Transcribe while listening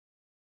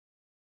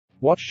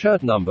What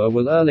shirt number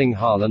will Erling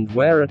Haaland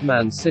wear at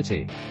Man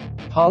City?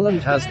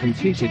 Haaland has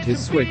completed his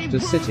switch to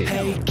City,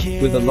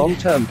 with a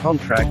long-term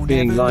contract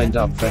being lined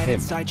up for him.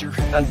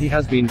 And he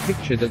has been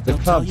pictured at the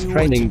club's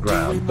training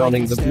ground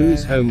donning the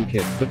Blues home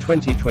kit for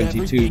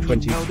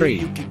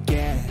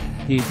 2022-23.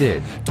 He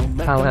did,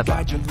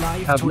 however,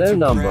 have no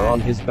number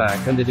on his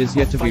back, and it is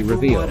yet to be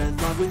revealed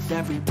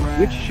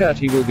which shirt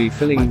he will be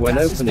filling when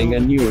opening a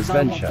new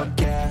adventure.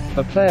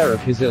 A player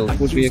of his ilk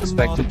would be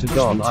expected to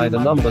don either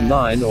number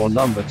 9 or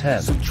number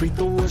 10,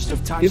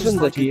 given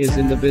that he is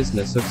in the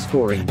business of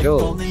scoring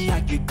goals.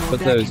 But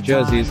those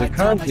jerseys are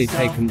currently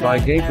taken by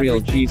Gabriel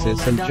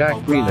Jesus and Jack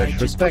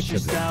Grealish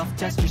respectively.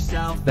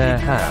 There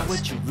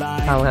has,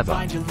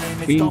 however,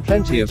 been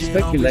plenty of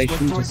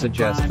speculation to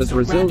suggest that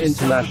Brazil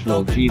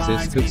international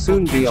Jesus could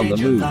soon be on the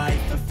move,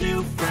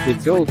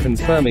 with Goal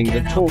confirming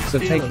that talks are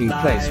taking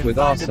place with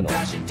Arsenal,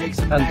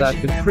 and that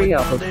could free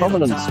up a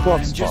prominent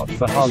squad spot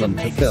for Haaland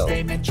to fill.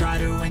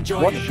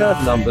 What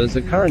shirt numbers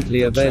are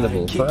currently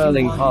available for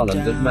Erling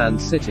Haaland at Man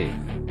City?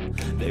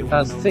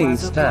 As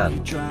things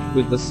stand,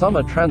 with the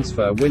summer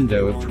transfer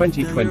window of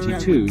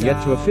 2022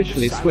 yet to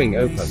officially swing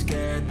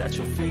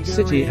open,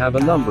 City have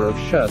a number of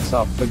shirts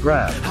up for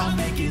grabs.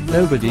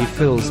 Nobody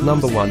fills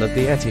number 1 at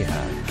the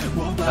Etihad,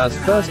 as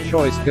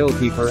first-choice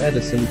goalkeeper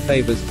Ederson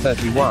favors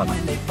 31,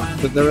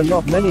 but there are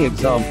not many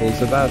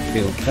examples of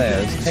outfield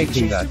players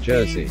taking that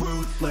jersey.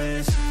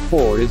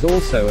 4 is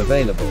also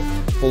available,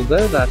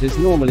 although that is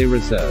normally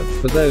reserved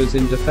for those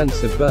in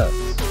defensive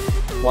berths,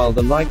 while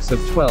the likes of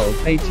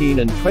 12, 18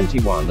 and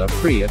 21 are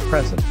free at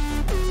present.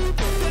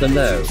 The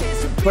No.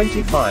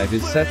 25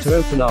 is set to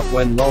open up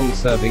when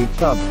long-serving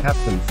club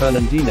captain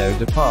Fernandinho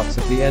departs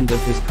at the end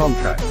of his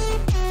contract.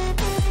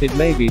 It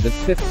may be that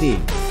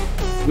 15,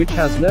 which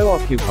has no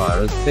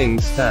occupier as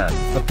things stand,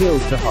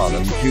 appeals to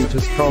Haaland due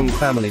to strong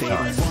family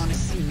ties.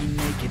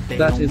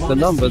 That is the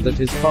number that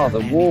his father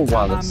wore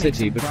while at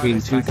City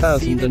between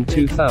 2000 and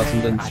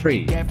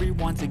 2003.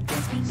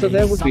 So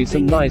there would be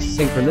some nice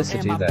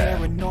synchronicity there.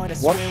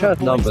 What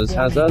shirt numbers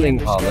has Erling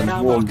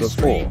Haaland worn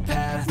before?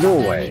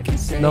 Norway,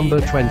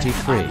 number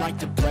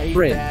 23.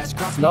 Bryn,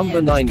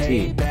 number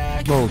 19.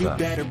 Molde,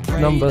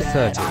 number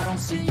 30.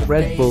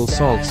 Red Bull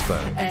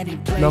Salzburg,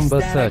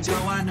 number 30.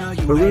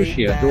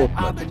 Borussia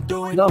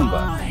Dortmund,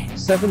 number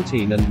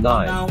 17 and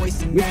 9.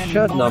 Which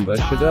shirt number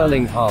should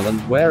Erling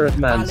Haaland wear at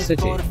Man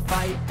City?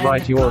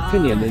 Write your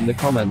opinion in the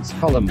comments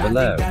column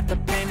below.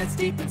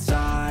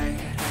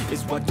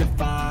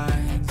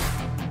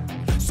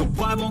 So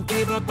I won't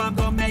give up, I'm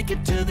gonna make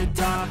it to the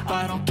top.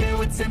 I don't care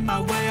what's in my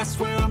way, I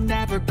swear I'm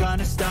never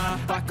gonna stop.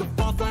 I could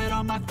fall flat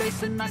on my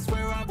face and I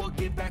swear I will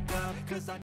get back up, 'cause I